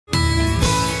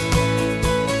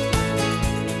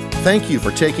Thank you for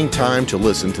taking time to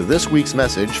listen to this week's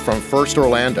message from First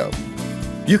Orlando.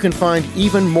 You can find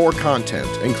even more content,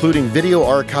 including video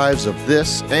archives of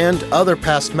this and other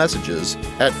past messages,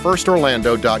 at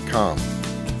firstorlando.com.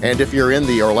 And if you're in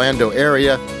the Orlando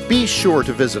area, be sure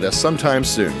to visit us sometime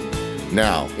soon.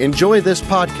 Now, enjoy this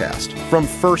podcast from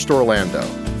First Orlando.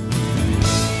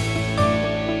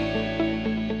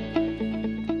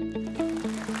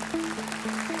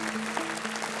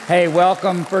 Hey,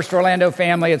 welcome, First Orlando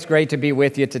family. It's great to be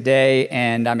with you today,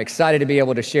 and I'm excited to be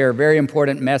able to share a very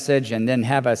important message and then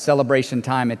have a celebration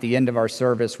time at the end of our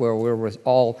service where we'll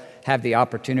all have the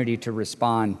opportunity to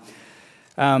respond.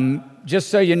 Just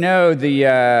so you know,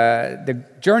 the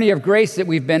journey of grace that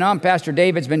we've been on, Pastor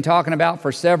David's been talking about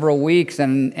for several weeks,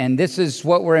 and this is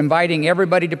what we're inviting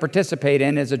everybody to participate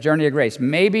in, is a journey of grace.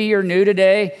 Maybe you're new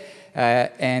today,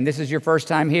 and this is your first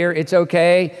time here. It's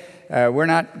okay. We're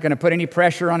not going to put any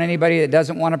pressure on anybody that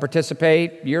doesn't want to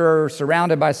participate. You're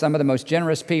surrounded by some of the most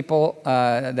generous people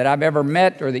that I've ever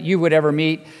met or that you would ever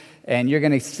meet, and you're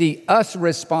going to see us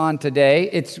respond today.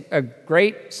 It's a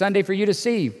great Sunday for you to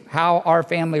see how our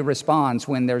family responds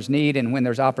when there's need and when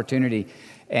there's opportunity,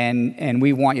 and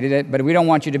we want you to do it, but we don't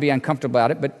want you to be uncomfortable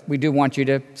about it, but we do want you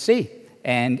to see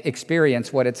and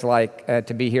experience what it's like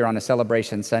to be here on a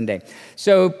celebration Sunday.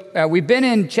 So we've been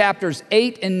in chapters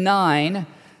 8 and 9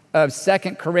 of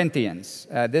 2 Corinthians.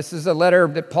 This is a letter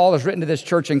that Paul has written to this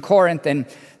church in Corinth, and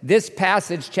this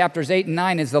passage, chapters 8 and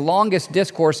 9, is the longest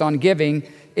discourse on giving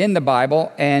in the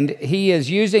Bible, and he is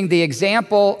using the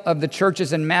example of the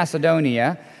churches in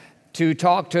Macedonia to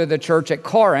talk to the church at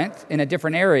Corinth in a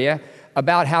different area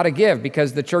about how to give,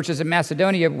 because the churches in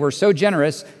Macedonia were so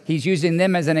generous. He's using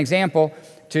them as an example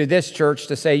to this church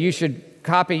to say, you should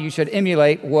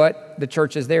emulate what the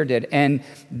churches there did. And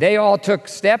they all took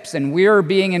steps, and we're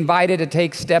being invited to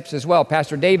take steps as well.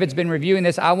 Pastor David's been reviewing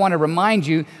this. I want to remind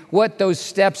you what those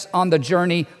steps on the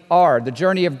journey are, the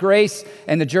journey of grace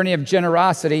and the journey of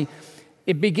generosity.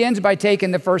 It begins by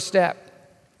taking the first step.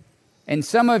 And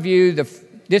some of you,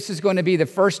 this is going to be the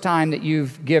first time that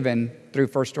you've given through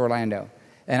First Orlando.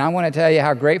 And I want to tell you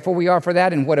how grateful we are for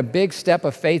that and what a big step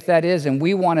of faith that is, and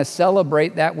we want to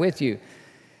celebrate that with you.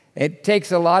 It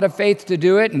takes a lot of faith to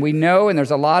do it, and we know, and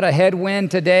there's a lot of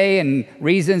headwind today and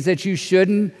reasons that you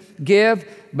shouldn't give,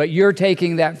 but you're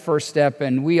taking that first step,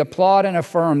 and we applaud and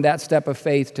affirm that step of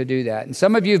faith to do that. And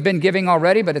some of you have been giving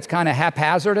already, but it's kind of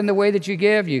haphazard in the way that you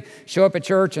give. You show up at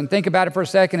church and think about it for a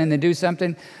second and then do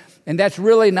something, and that's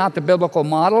really not the biblical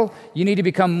model. You need to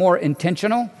become more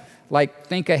intentional, like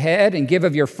think ahead and give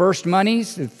of your first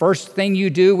monies. The first thing you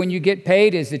do when you get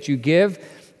paid is that you give.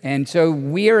 And so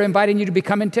we are inviting you to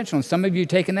become intentional. Some of you have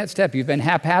taken that step. You've been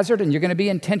haphazard, and you're going to be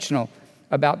intentional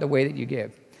about the way that you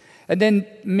give. And then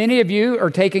many of you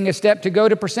are taking a step to go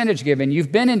to percentage giving.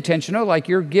 You've been intentional, like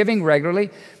you're giving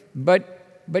regularly, but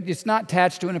it's not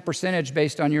attached to a percentage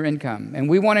based on your income. And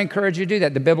we want to encourage you to do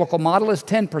that. The biblical model is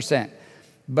 10%,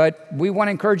 but we want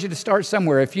to encourage you to start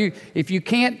somewhere. If you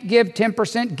can't give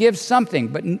 10%, give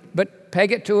something, but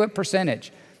peg it to a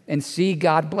percentage and see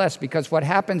God bless, because what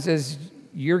happens is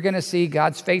you're going to see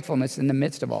God's faithfulness in the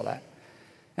midst of all that.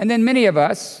 And then many of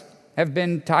us have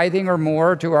been tithing or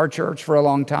more to our church for a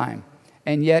long time,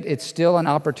 and yet it's still an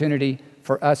opportunity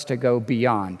for us to go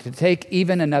beyond, to take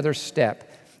even another step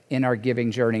in our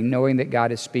giving journey, knowing that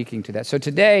God is speaking to that. So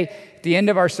today, at the end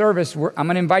of our service, I'm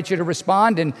going to invite you to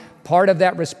respond, and part of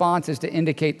that response is to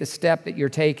indicate the step that you're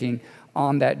taking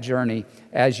on that journey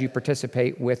as you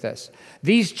participate with us.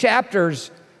 These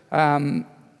chapters,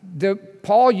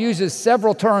 Paul uses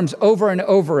several terms over and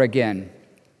over again,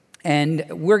 and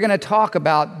we're going to talk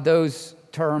about those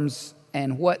terms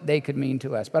and what they could mean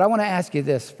to us. But I want to ask you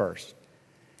this first.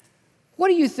 What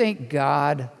do you think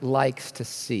God likes to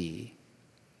see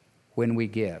when we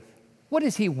give? What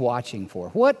is he watching for?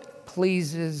 What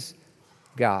pleases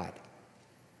God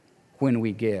when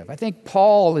we give? I think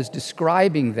Paul is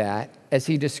describing that as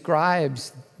he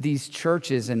describes these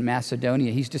churches in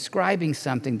Macedonia. He's describing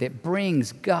something that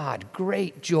brings God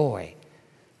great joy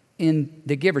in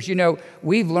the givers. You know,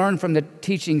 we've learned from the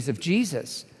teachings of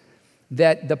Jesus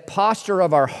that the posture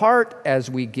of our heart as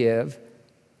we give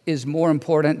is more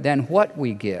important than what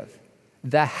we give.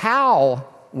 The how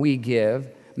we give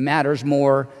matters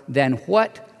more than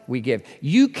what we give.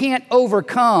 You can't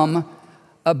overcome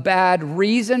a bad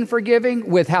reason for giving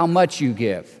with how much you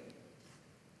give.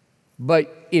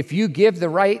 But if you give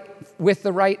with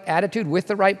the right attitude, with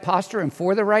the right posture, and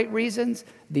for the right reasons,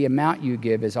 the amount you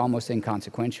give is almost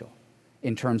inconsequential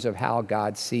in terms of how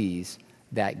God sees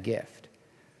that gift.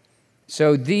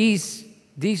 So these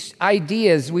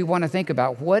ideas we want to think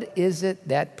about. What is it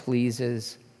that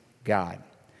pleases God?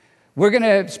 We're going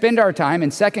to spend our time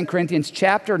in 2 Corinthians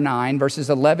chapter 9, verses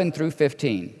 11 through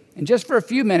 15. And just for a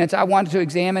few minutes, I wanted to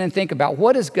examine and think about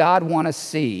what does God want to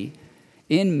see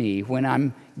in me when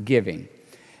I'm giving.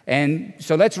 And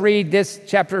so let's read this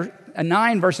chapter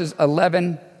 9, verses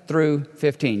 11 through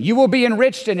 15. You will be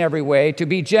enriched in every way, to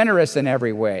be generous in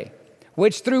every way,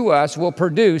 which through us will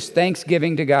produce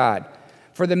thanksgiving to God.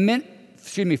 For the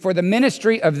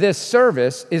ministry of this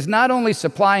service is not only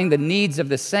supplying the needs of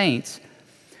the saints,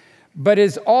 but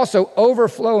is also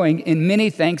overflowing in many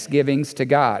thanksgivings to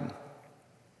God.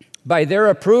 By their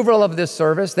approval of this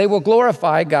service, they will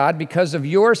glorify God because of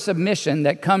your submission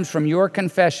that comes from your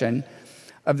confession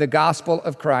of the gospel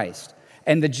of Christ,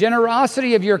 and the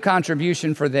generosity of your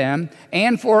contribution for them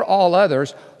and for all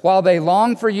others, while they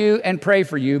long for you and pray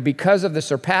for you because of the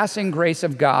surpassing grace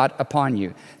of God upon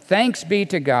you. Thanks be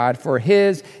to God for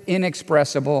his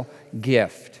inexpressible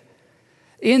gift.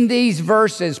 In these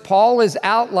verses, Paul is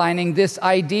outlining this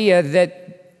idea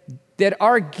that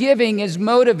our giving is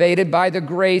motivated by the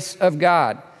grace of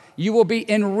God. You will be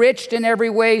enriched in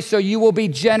every way, so you will be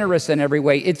generous in every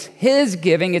way. It's his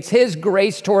giving, it's his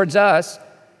grace towards us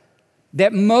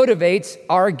that motivates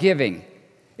our giving.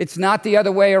 It's not the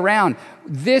other way around.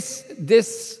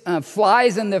 This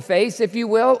flies in the face, if you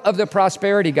will, of the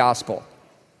prosperity gospel.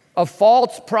 A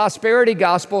false prosperity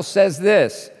gospel says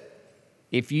this: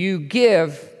 if you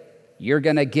give, you're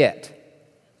going to get.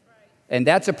 And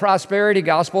that's a prosperity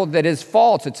gospel that is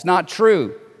false. It's not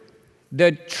true.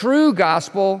 The true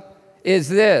gospel is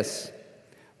this: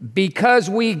 because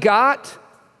we got,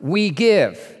 we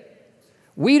give.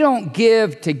 We don't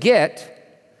give to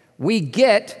get, we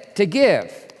get to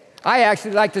give. I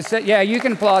actually like to say, yeah, you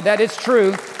can applaud that, it's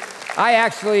true. I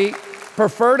actually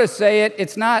prefer to say it,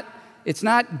 it's not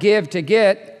give to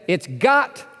get, it's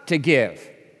got to give.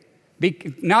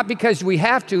 Not because we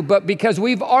have to, but because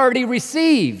we've already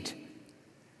received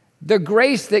the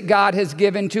grace that God has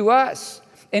given to us.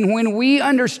 And when we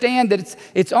understand that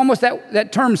it's almost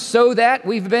that term, so that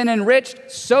we've been enriched,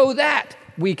 so that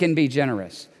we can be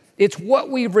generous. It's what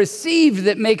we've received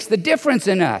that makes the difference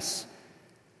in us.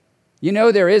 You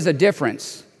know, there is a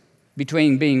difference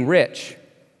between being rich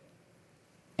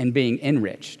and being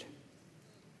enriched.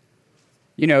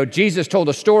 You know, Jesus told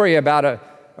a story about a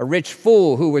rich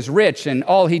fool who was rich, and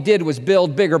all he did was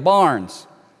build bigger barns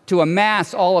to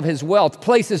amass all of his wealth,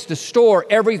 places to store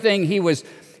everything he was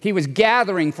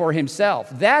gathering for himself.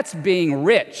 That's being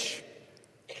rich.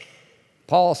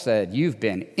 Paul said, you've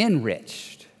been enriched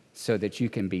so that you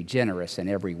can be generous in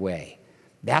every way.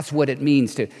 That's what it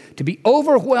means to be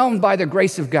overwhelmed by the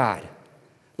grace of God.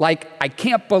 Like, I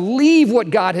can't believe what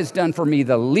God has done for me.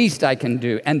 The least I can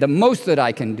do and the most that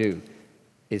I can do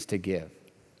is to give.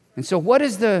 And so what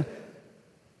is the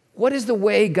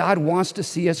way God wants to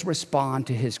see us respond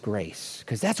to his grace?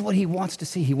 Because that's what he wants to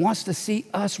see. He wants to see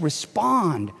us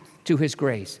respond to his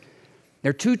grace. There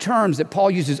are two terms that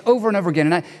Paul uses over and over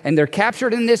again, and they're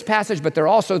captured in this passage, but they're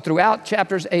also throughout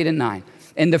chapters 8 and 9.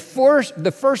 And the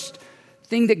first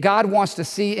thing that God wants to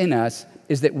see in us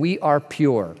is that we are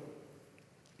pure,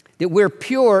 that we're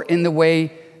pure in the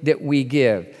way that we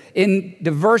give. In the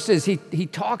verses, he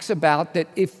talks about that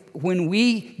when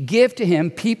we give to him,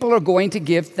 people are going to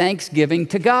give thanksgiving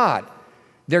to God.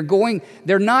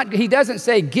 He doesn't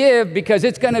say give because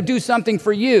it's going to do something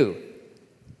for you.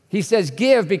 He says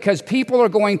give because people are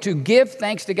going to give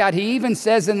thanks to God. He even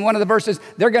says in one of the verses,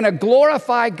 they're going to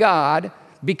glorify God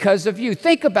because of you.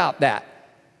 Think about that.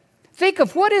 Think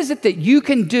of what is it that you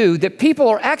can do that people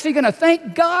are actually going to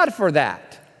thank God for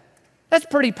that. That's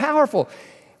pretty powerful.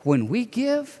 When we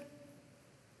give,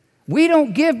 we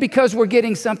don't give because we're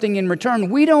getting something in return.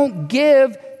 We don't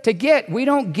give to get. We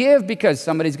don't give because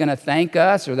somebody's going to thank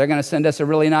us or they're going to send us a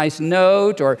really nice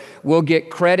note or we'll get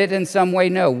credit in some way.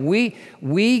 No, we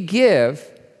give.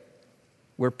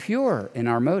 We're pure in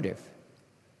our motive.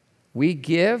 We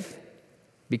give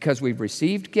because we've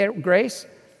received grace,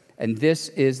 and this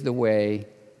is the way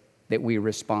that we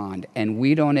respond. And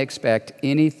we don't expect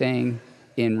anything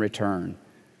in return.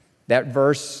 That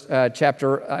verse,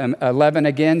 chapter 11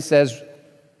 again says,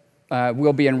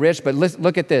 we'll be enriched, but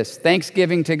look at this.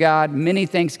 Thanksgiving to God, many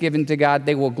thanksgiving to God,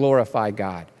 they will glorify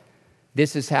God.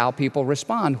 This is how people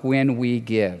respond when we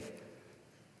give.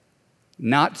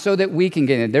 Not so that we can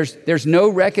get it. There's no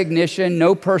recognition,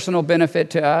 no personal benefit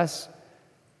to us,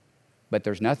 but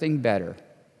there's nothing better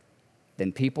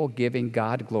than people giving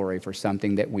God glory for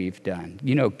something that we've done.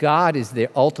 You know, God is the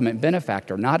ultimate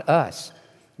benefactor, not us.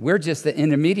 We're just the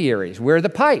intermediaries. We're the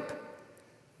pipe.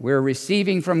 We're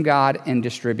receiving from God and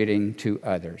distributing to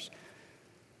others.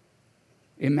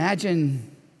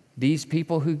 Imagine these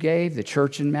people who gave, the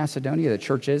church in Macedonia, the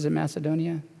churches in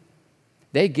Macedonia.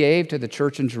 They gave to the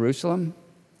church in Jerusalem.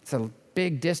 It's a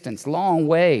big distance, long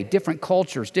way, different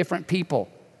cultures, different people.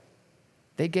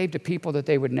 They gave to people that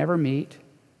they would never meet,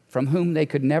 from whom they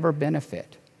could never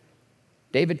benefit.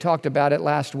 David talked about it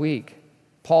last week.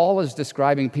 Paul is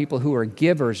describing people who are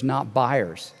givers, not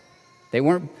buyers. They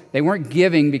weren't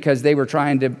giving because they were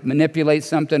trying to manipulate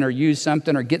something or use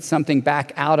something or get something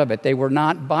back out of it. They were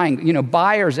not buying.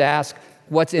 Buyers ask,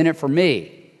 what's in it for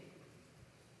me?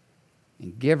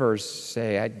 And givers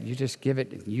say, you just give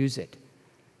it and use it.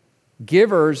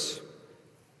 Givers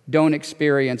don't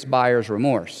experience buyer's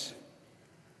remorse,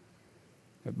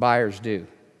 but buyers do.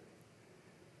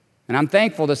 And I'm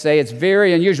thankful to say it's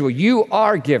very unusual. You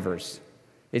are givers.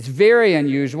 It's very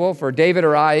unusual for David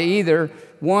or I either,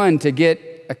 one, to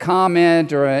get a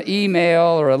comment or an email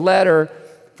or a letter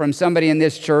from somebody in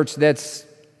this church that's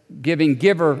giving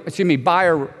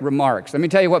buyer remarks. Let me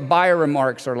tell you what buyer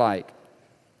remarks are like.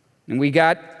 And we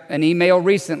got an email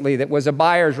recently that was a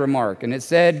buyer's remark, and it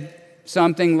said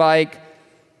something like,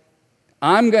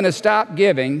 I'm going to stop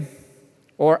giving,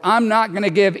 or I'm not going to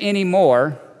give any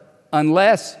more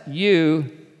unless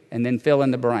you, and then fill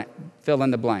in the blank.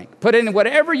 Put in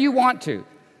whatever you want to.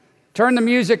 Turn the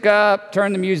music up,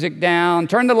 turn the music down,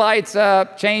 turn the lights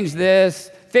up, change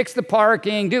this, fix the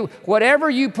parking, do whatever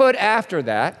you put after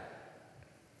that.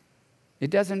 It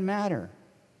doesn't matter,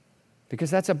 because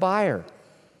that's a buyer.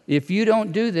 If you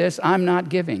don't do this, I'm not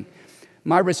giving.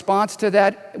 My response to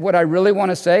that, what I really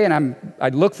want to say, and I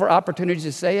look for opportunities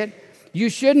to say it, you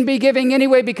shouldn't be giving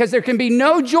anyway, because there can be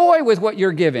no joy with what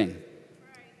you're giving.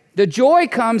 The joy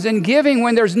comes in giving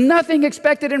when there's nothing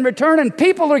expected in return and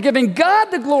people are giving God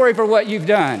the glory for what you've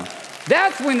done.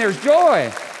 That's when there's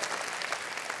joy.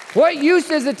 What use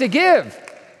is it to give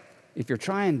if you're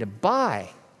trying to buy?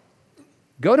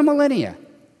 Go to Millennia.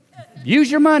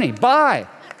 Use your money. Buy.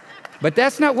 But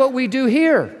that's not what we do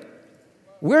here.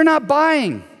 We're not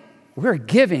buying. We're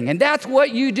giving. And that's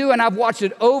what you do. And I've watched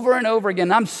it over and over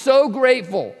again. I'm so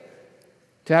grateful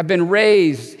to have been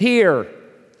raised here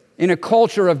in a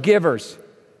culture of givers.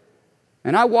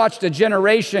 And I watched a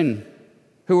generation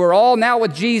who are all now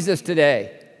with Jesus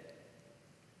today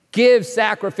give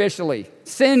sacrificially,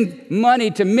 send money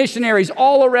to missionaries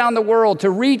all around the world to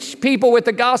reach people with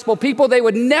the gospel, people they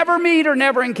would never meet or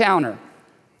never encounter,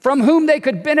 from whom they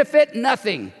could benefit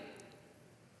nothing.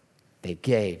 They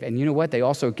gave. And you know what? They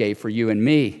also gave for you and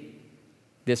me.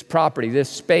 This property, this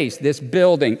space, this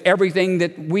building, everything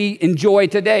that we enjoy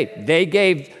today. They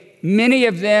gave, many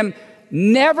of them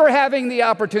never having the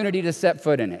opportunity to set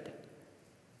foot in it.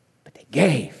 But they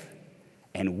gave.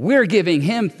 And we're giving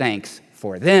him thanks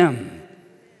for them,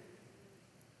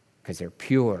 because they're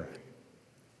pure.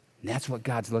 And that's what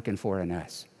God's looking for in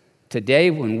us.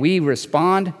 Today, when we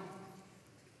respond,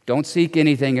 don't seek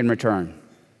anything in return.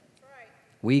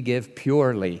 We give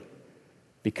purely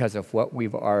because of what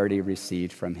we've already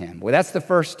received from him. Well, that's the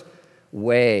first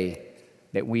way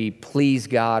that we please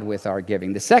God with our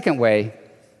giving. The second way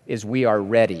is we are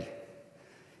ready.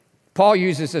 Paul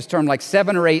uses this term like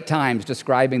 7 or 8 times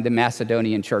describing the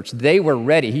Macedonian church. They were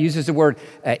ready. He uses the word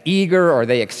eager, or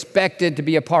they expected to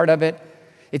be a part of it.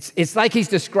 It's like he's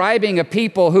describing a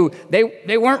people who,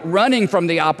 they weren't running from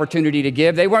the opportunity to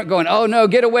give. They weren't going, oh no,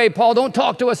 get away, Paul, don't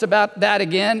talk to us about that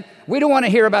again. We don't want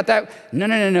to hear about that.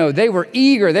 No. They were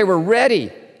eager. They were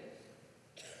ready.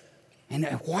 And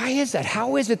why is that?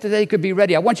 How is it that they could be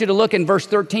ready? I want you to look in verse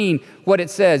 13, what it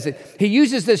says. He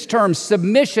uses this term,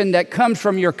 submission, that comes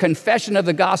from your confession of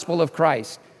the gospel of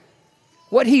Christ.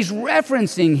 What he's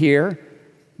referencing here,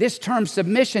 this term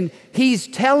submission, he's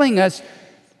telling us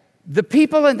the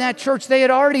people in that church, they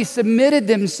had already submitted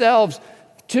themselves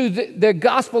to the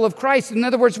gospel of Christ. In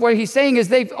other words, what he's saying is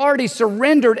they've already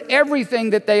surrendered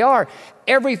everything that they are,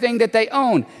 everything that they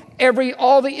own,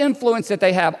 all the influence that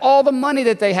they have, all the money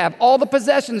that they have, all the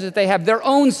possessions that they have, their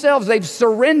own selves, they've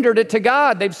surrendered it to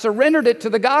God. They've surrendered it to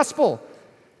the gospel.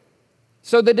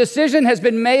 So the decision has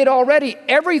been made already.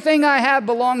 Everything I have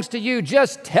belongs to you.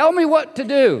 Just tell me what to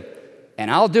do,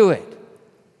 and I'll do it.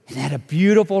 Isn't that a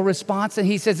beautiful response? And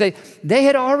he says they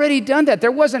had already done that.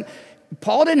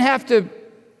 Paul didn't have to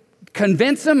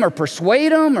convince them or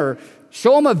persuade them or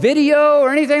show them a video or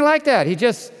anything like that. He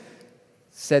just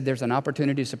said there's an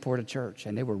opportunity to support a church,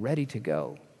 and they were ready to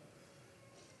go.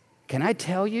 Can I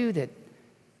tell you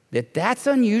that's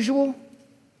unusual?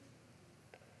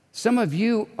 Some of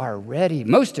you are ready.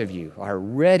 Most of you are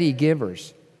ready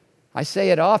givers. I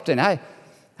say it often. I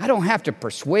don't have to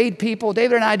persuade people.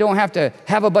 David and I don't have to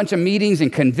have a bunch of meetings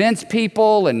and convince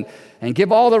people and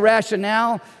give all the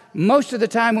rationale. Most of the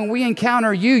time when we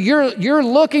encounter you, you're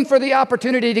looking for the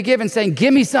opportunity to give and saying,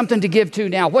 give me something to give to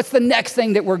now. What's the next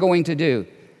thing that we're going to do?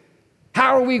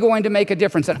 How are we going to make a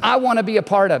difference? And I want to be a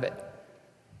part of it.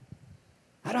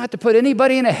 I don't have to put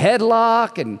anybody in a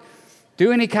headlock and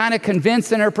do any kind of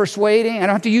convincing or persuading. I don't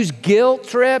have to use guilt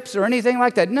trips or anything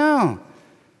like that. No.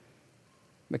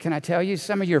 But can I tell you,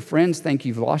 some of your friends think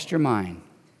you've lost your mind.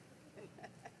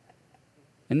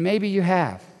 And maybe you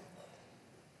have.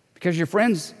 Because your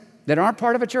friends that aren't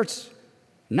part of a church,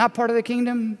 not part of the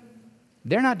kingdom,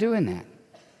 they're not doing that.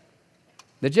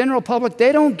 The general public,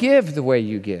 they don't give the way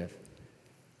you give.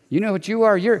 You know what you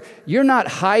are? You're not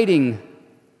hiding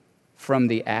from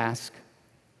the ask.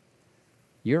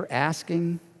 You're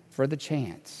asking for the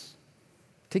chance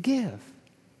to give.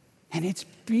 And it's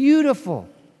beautiful.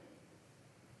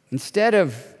 Instead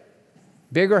of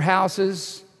bigger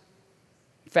houses,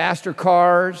 faster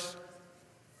cars,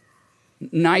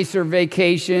 nicer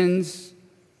vacations,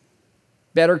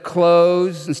 better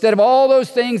clothes, instead of all those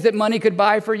things that money could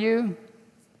buy for you,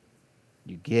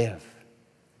 you give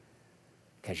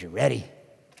because you're ready.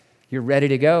 You're ready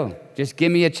to go. Just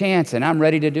give me a chance and I'm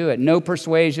ready to do it. No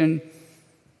persuasion,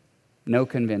 no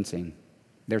convincing.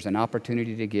 There's an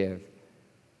opportunity to give.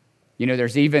 You know,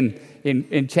 there's even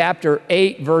in chapter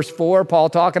 8, verse 4, Paul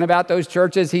talking about those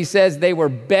churches, he says they were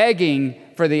begging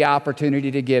for the opportunity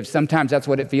to give. Sometimes that's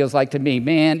what it feels like to me.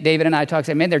 Man, David and I talk,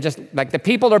 say, man, they're just like the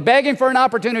people are begging for an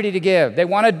opportunity to give. They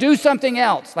want to do something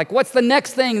else. Like, what's the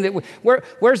next thing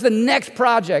where's the next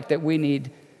project that we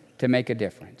need to make a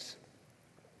difference?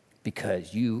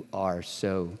 Because you are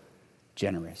so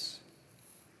generous.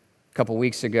 A couple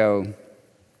weeks ago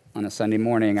on a Sunday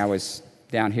morning, I was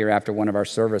down here after one of our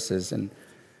services, and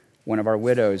one of our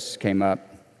widows came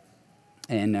up,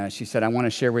 and she said, I want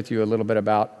to share with you a little bit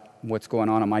about what's going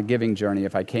on my giving journey,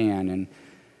 if I can. And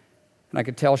I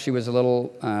could tell she was a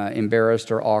little embarrassed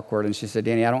or awkward, and she said,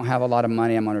 Danny, I don't have a lot of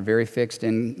money. I'm on a very fixed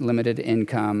and limited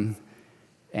income.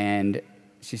 And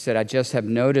she said, I just have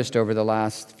noticed over the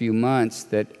last few months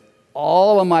that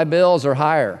all of my bills are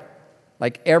higher.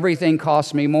 Like everything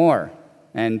costs me more.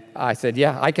 And I said,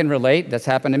 yeah, I can relate. That's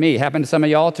happened to me. Happened to some of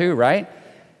y'all too, right?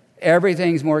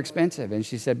 Everything's more expensive. And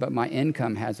she said, but my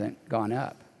income hasn't gone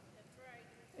up. That's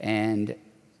right. And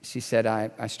she said,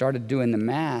 I started doing the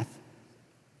math,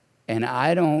 and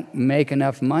I don't make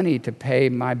enough money to pay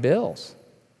my bills.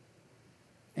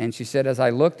 And she said, as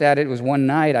I looked at it, it was one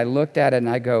night, I looked at it and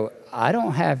I go, I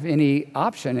don't have any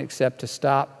option except to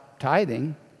stop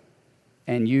tithing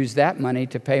and use that money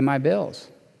to pay my bills.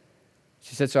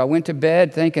 She said, so I went to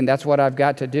bed thinking that's what I've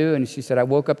got to do. And she said, I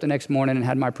woke up the next morning and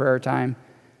had my prayer time.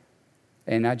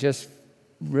 And I just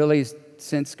really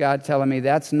sensed God telling me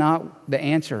that's not the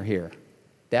answer here.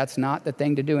 That's not the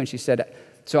thing to do. And she said,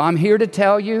 so I'm here to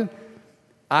tell you,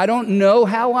 I don't know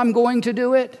how I'm going to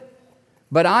do it,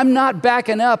 but I'm not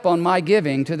backing up on my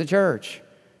giving to the church.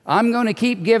 I'm going to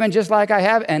keep giving just like I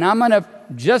have, and I'm going to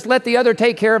just let the other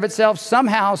take care of itself.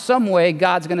 Somehow, some way,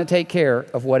 God's going to take care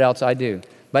of what else I do.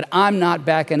 But I'm not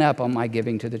backing up on my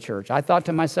giving to the church. I thought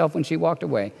to myself when she walked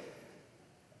away,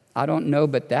 I don't know,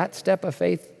 but that step of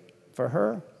faith for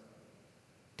her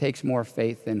takes more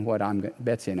faith than what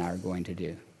Betsy and I are going to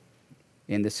do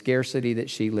in the scarcity that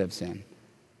she lives in.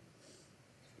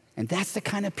 And that's the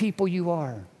kind of people you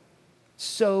are.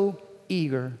 So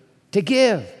eager to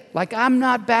give. Like I'm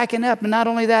not backing up. And not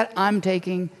only that, I'm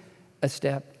taking a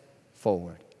step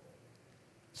forward.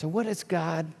 So what is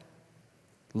God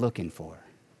looking for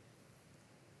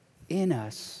in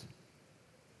us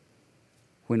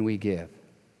when we give?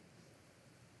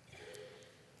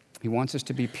 He wants us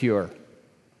to be pure.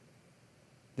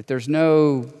 That there's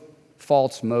no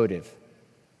false motive.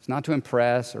 It's not to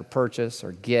impress or purchase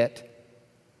or get.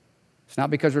 It's not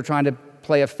because we're trying to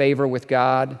play a favor with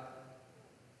God.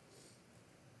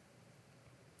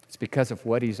 It's because of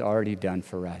what He's already done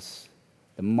for us.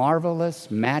 The marvelous,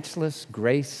 matchless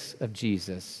grace of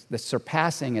Jesus, the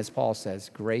surpassing, as Paul says,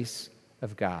 grace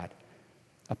of God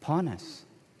upon us.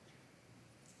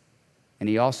 And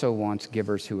He also wants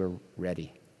givers who are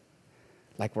ready.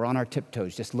 Like we're on our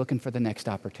tiptoes, just looking for the next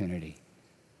opportunity.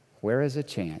 Where is a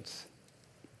chance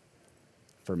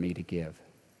for me to give?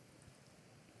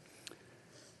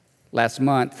 Last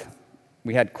month,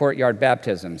 we had courtyard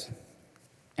baptisms.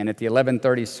 And at the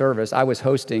 11:30 service, I was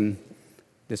hosting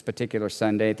this particular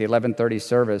Sunday. At the 11:30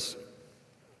 service,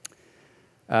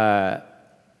 there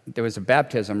was a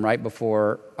baptism right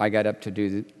before I got up to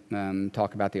do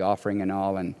talk about the offering and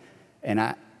all. And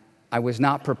I was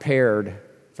not prepared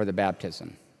for the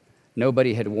baptism.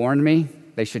 Nobody had warned me.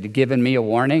 They should have given me a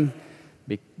warning,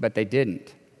 but they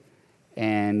didn't.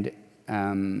 And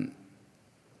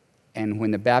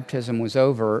when the baptism was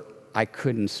over, I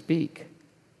couldn't speak.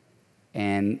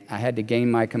 And I had to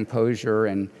gain my composure.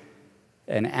 And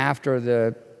after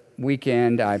the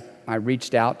weekend, I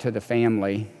reached out to the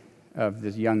family of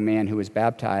this young man who was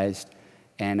baptized,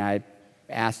 and I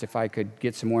asked if I could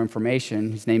get some more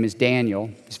information. His name is Daniel.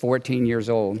 He's 14 years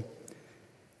old.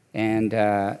 And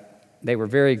they were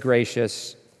very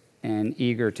gracious and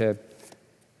eager to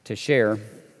share.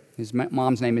 His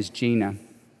mom's name is Gina.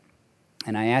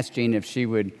 And I asked Gina if she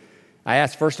would, I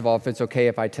asked first of all if it's okay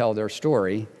if I tell their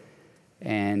story,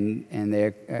 and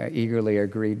they eagerly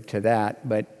agreed to that.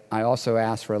 But I also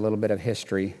asked for a little bit of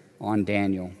history on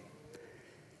Daniel.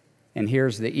 And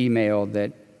here's the email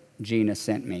that Gina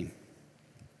sent me.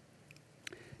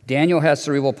 Daniel has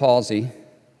cerebral palsy,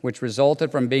 which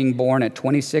resulted from being born at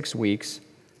 26 weeks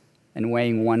and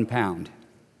weighing 1 pound.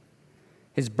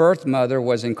 His birth mother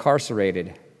was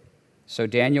incarcerated, so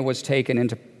Daniel was taken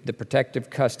into the protective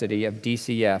custody of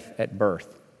DCF at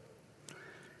birth.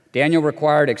 Daniel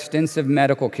required extensive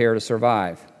medical care to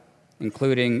survive,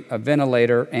 including a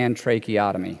ventilator and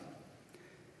tracheotomy.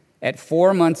 At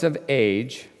 4 months of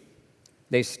age,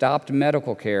 they stopped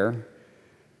medical care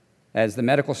as the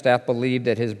medical staff believed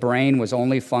that his brain was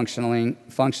only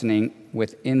functioning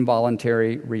with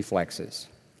involuntary reflexes.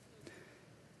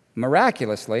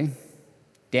 Miraculously,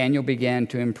 Daniel began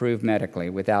to improve medically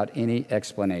without any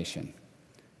explanation.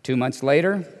 2 months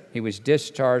later, he was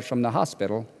discharged from the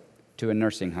hospital to a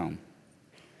nursing home.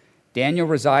 Daniel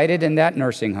resided in that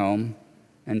nursing home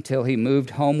until he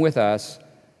moved home with us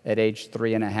at age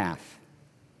 3.5.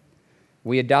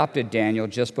 We adopted Daniel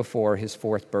just before his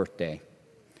 4th birthday.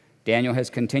 Daniel has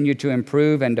continued to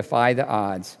improve and defy the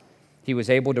odds. He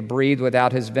was able to breathe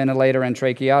without his ventilator and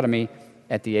tracheotomy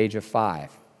at the age of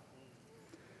 5.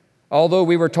 Although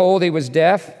we were told he was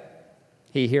deaf,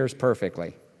 he hears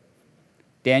perfectly.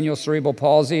 Daniel's cerebral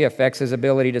palsy affects his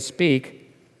ability to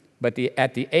speak, but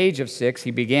at the age of 6, he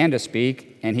began to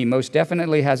speak, and he most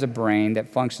definitely has a brain that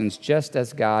functions just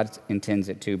as God intends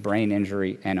it to, brain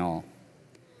injury and all.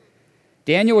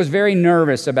 Daniel was very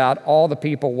nervous about all the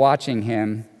people watching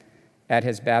him at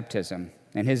his baptism,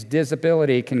 and his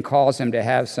disability can cause him to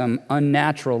have some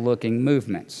unnatural-looking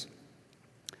movements.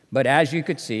 But as you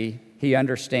could see, he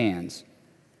understands,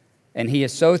 and he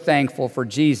is so thankful for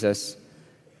Jesus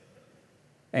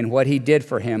and what he did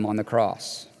for him on the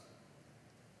cross.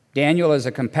 Daniel is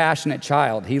a compassionate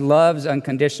child. He loves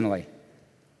unconditionally,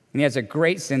 and he has a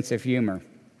great sense of humor.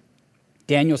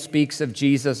 Daniel speaks of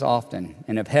Jesus often,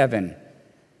 and of heaven,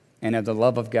 and of the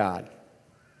love of God.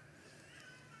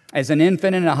 As an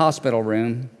infant in a hospital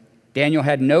room, Daniel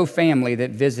had no family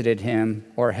that visited him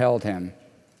or held him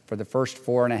for the first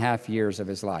 4.5 years of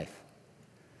his life.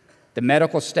 The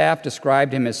medical staff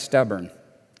described him as stubborn.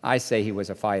 I say he was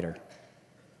a fighter,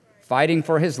 fighting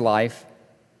for his life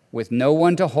with no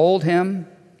one to hold him,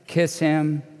 kiss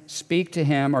him, speak to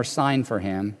him, or sign for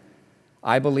him.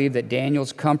 I believe that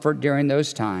Daniel's comfort during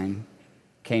those times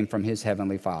came from his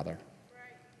heavenly Father.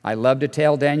 I love to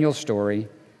tell Daniel's story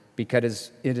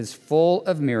because it is full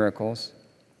of miracles,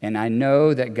 and I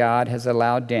know that God has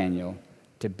allowed Daniel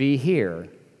to be here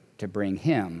to bring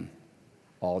him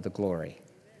all the glory.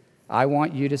 I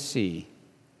want you to see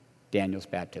Daniel's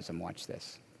baptism. Watch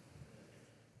this.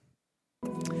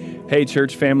 Hey,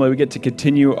 church family, we get to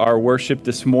continue our worship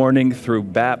this morning through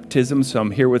baptism. So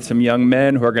I'm here with some young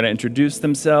men who are going to introduce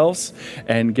themselves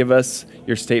and give us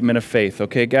your statement of faith.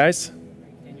 Okay, guys?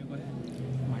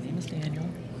 My name is Daniel.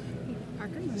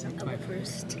 Parker, I'll go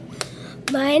first.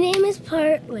 My name is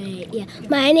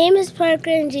My name is Parker,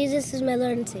 and Jesus is my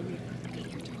Lord and Savior.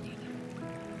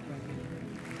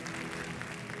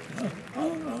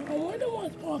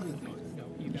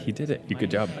 He did it.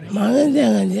 Good job, buddy.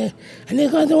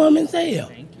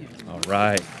 All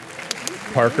right.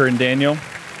 Parker and Daniel,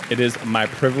 it is my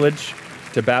privilege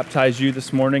to baptize you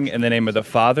this morning in the name of the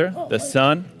Father, the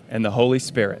Son, and the Holy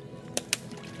Spirit.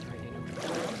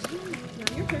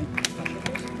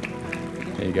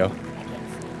 There you go.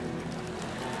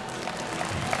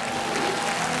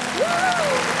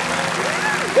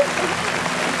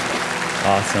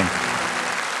 Awesome.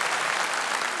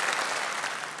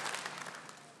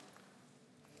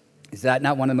 Is that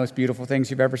not one of the most beautiful things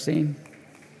you've ever seen?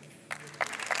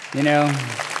 You know,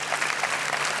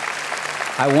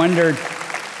 I wondered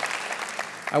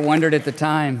at the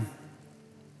time,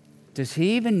 does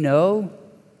he even know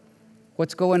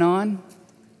what's going on?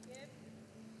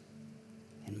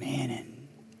 And man,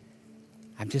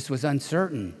 I just was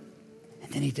uncertain.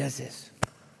 And then he does this.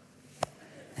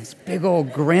 This big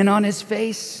old grin on his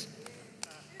face.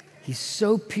 He's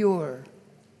so pure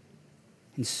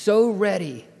and so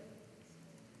ready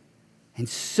and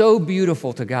so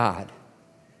beautiful to God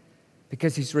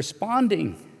because he's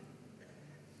responding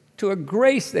to a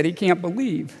grace that he can't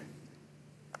believe.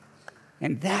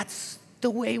 And that's the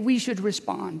way we should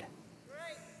respond.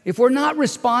 If we're not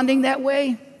responding that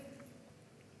way,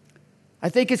 I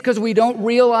think it's because we don't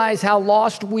realize how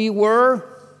lost we were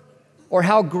or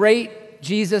how great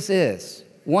Jesus is.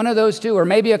 One of those two, or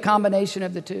maybe a combination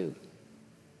of the two.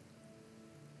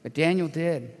 But Daniel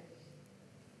did.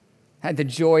 I had the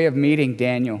joy of meeting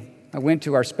Daniel. I went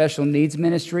to our special needs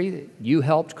ministry that you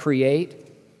helped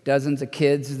create. Dozens of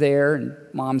kids there, and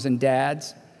moms and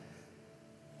dads.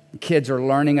 The kids are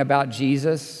learning about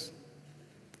Jesus.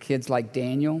 Kids like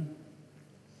Daniel.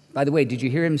 By the way, did you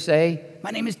hear him say,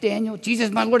 "My name is Daniel, Jesus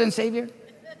is my Lord and Savior"?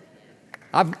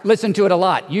 I've listened to it a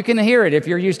lot. You can hear it if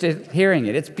you're used to hearing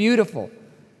it. It's beautiful.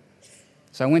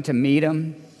 So I went to meet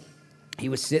him. He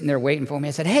was sitting there waiting for me.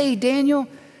 I said, "Hey, Daniel,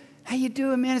 how you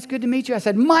doing, man? It's good to meet you." I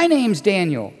said, "My name's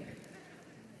Daniel."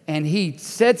 And he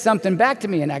said something back to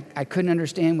me, and I couldn't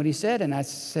understand what he said. And I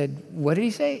said, "What did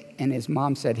he say?" And his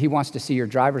mom said, "He wants to see your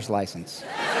driver's license."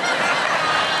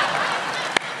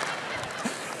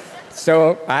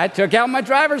 So I took out my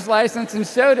driver's license and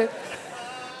showed it.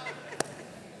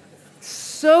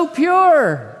 So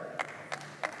pure,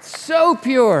 so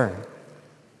pure,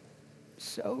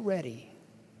 so ready.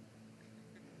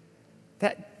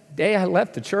 That day I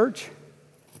left the church,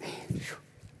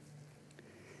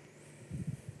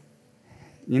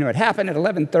 it happened at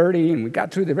 11:30, and we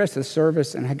got through the rest of the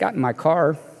service, and I got in my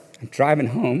car and driving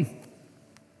home.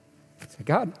 I said,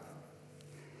 "God,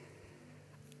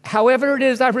 however it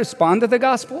is I respond to the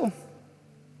gospel,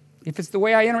 if it's the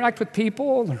way I interact with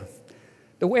people, or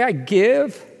the way I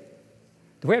give,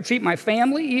 the way I treat my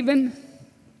family even,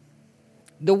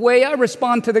 the way I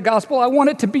respond to the gospel, I want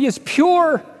it to be as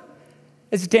pure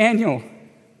as Daniel.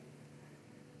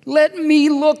 Let me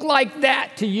look like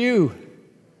that to you."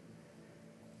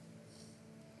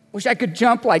 Wish I could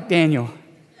jump like Daniel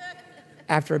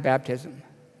after a baptism.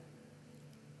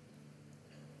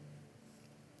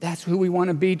 That's who we want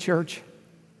to be, church.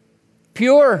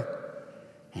 Pure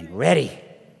and ready.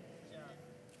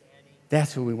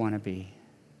 That's who we want to be.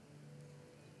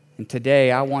 And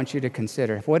today, I want you to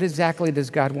consider, what exactly does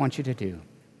God want you to do?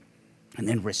 And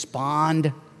then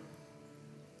respond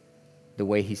the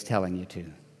way He's telling you to.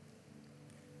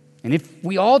 And if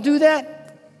we all do that,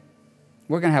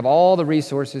 we're going to have all the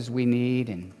resources we need,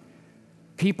 and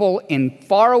people in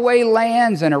faraway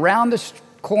lands and around the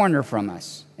corner from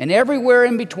us and everywhere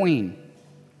in between,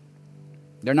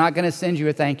 they're not going to send you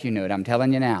a thank you note, I'm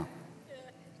telling you now.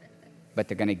 But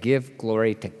they're going to give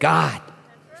glory to God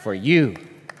for you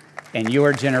and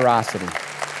your generosity.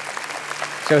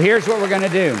 So here's what we're going to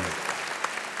do.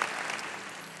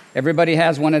 Everybody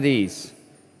has one of these,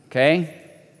 okay?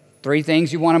 3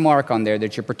 things you want to mark on there: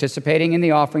 that you're participating in the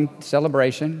offering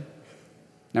celebration.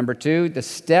 Number 2, the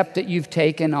step that you've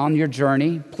taken on your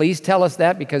journey. Please tell us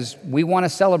that, because we want to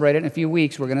celebrate it in a few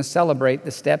weeks. We're going to celebrate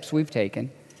the steps we've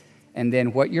taken. And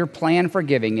then what your plan for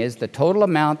giving is, the total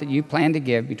amount that you plan to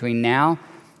give between now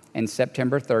and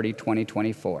September 30,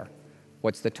 2024.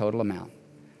 What's the total amount?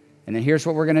 And then here's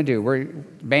what we're going to do.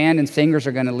 Band and singers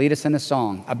are going to lead us in a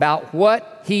song about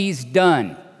what He's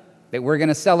done that we're going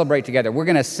to celebrate together. We're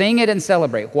going to sing it and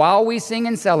celebrate. While we sing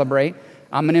and celebrate,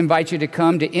 I'm going to invite you to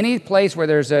come to any place where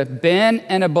there's a bin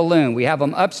and a balloon. We have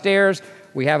them upstairs,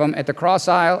 we have them at the cross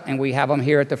aisle, and we have them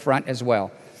here at the front as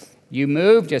well. You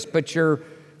move, just put your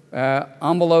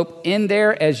envelope in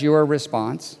there as your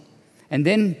response. And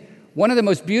then one of the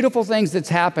most beautiful things that's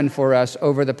happened for us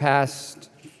over the past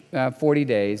 40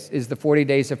 days is the 40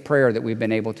 days of prayer that we've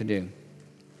been able to do.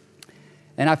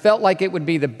 And I felt like it would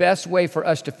be the best way for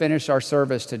us to finish our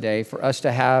service today, for us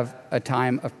to have a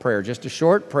time of prayer, just a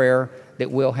short prayer that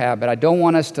we'll have. But I don't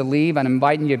want us to leave. I'm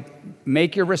inviting you to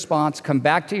make your response, come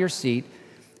back to your seat,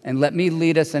 and let me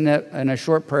lead us in a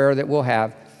short prayer that we'll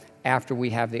have after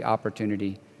we have the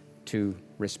opportunity to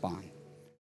respond.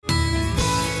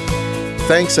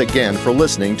 Thanks again for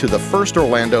listening to the First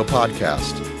Orlando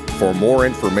podcast. For more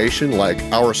information like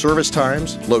our service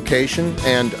times, location,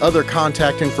 and other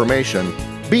contact information,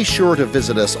 be sure to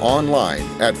visit us online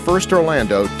at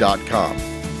firstorlando.com.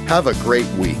 Have a great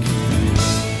week.